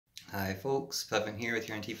Hi folks, Pevin here with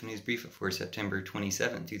your Antifa News Briefa for September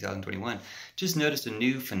 27, 2021. Just noticed a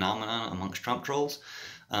new phenomenon amongst Trump trolls,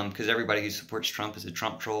 because everybody who supports Trump is a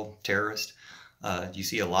Trump troll, terrorist. You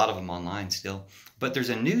see a lot of them online still. But there's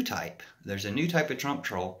a new type. There's a new type of Trump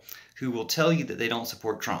troll who will tell you that they don't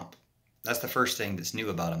support Trump. That's the first thing that's new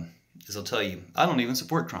about them, is they'll tell you, I don't even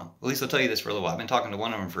support Trump. At least they'll tell you this for a little while. I've been talking to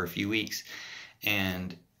one of them for a few weeks,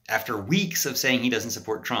 and after weeks of saying he doesn't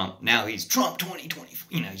support Trump, now he's Trump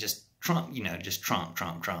 2020, just Trump, just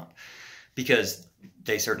Trump, because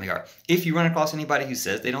they certainly are. If you run across anybody who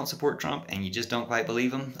says they don't support Trump and you just don't quite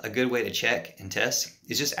believe them, a good way to check and test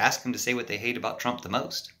is just ask them to say what they hate about Trump the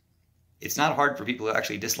most. It's not hard for people who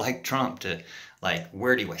actually dislike Trump to,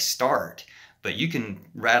 where do I start? But you can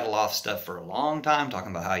rattle off stuff for a long time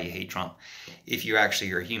talking about how you hate Trump if you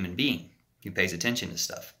actually are a human being who pays attention to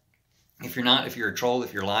stuff. If you're not, if you're a troll,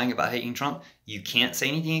 if you're lying about hating Trump, you can't say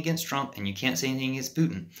anything against Trump and you can't say anything against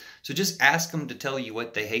Putin. So just ask them to tell you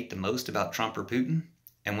what they hate the most about Trump or Putin,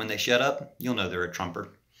 and when they shut up, you'll know they're a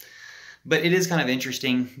Trumper. But it is kind of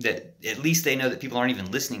interesting that at least they know that people aren't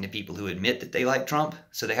even listening to people who admit that they like Trump,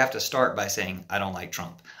 so they have to start by saying, I don't like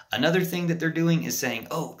Trump. Another thing that they're doing is saying,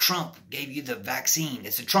 oh, Trump gave you the vaccine.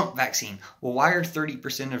 It's a Trump vaccine. Well, why are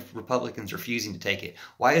 30% of Republicans refusing to take it?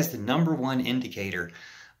 Why is the #1 indicator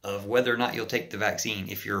of whether or not you'll take the vaccine?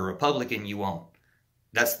 If you're a Republican, you won't.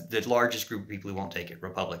 That's the largest group of people who won't take it,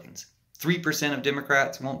 Republicans. 3% of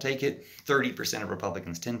Democrats won't take it, 30% of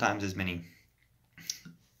Republicans, 10 times as many.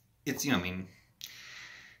 It's,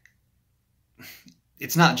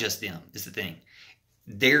 it's not just them, is the thing.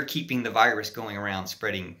 They're keeping the virus going around,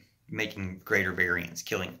 spreading, making greater variants,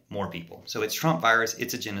 killing more people. So it's Trump virus,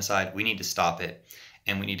 it's a genocide, we need to stop it,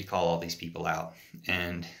 and we need to call all these people out.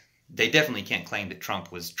 And they definitely can't claim that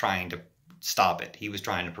Trump was trying to stop it. He was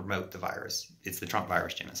trying to promote the virus. It's the Trump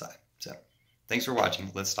virus genocide. So thanks for watching.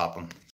 Let's stop them.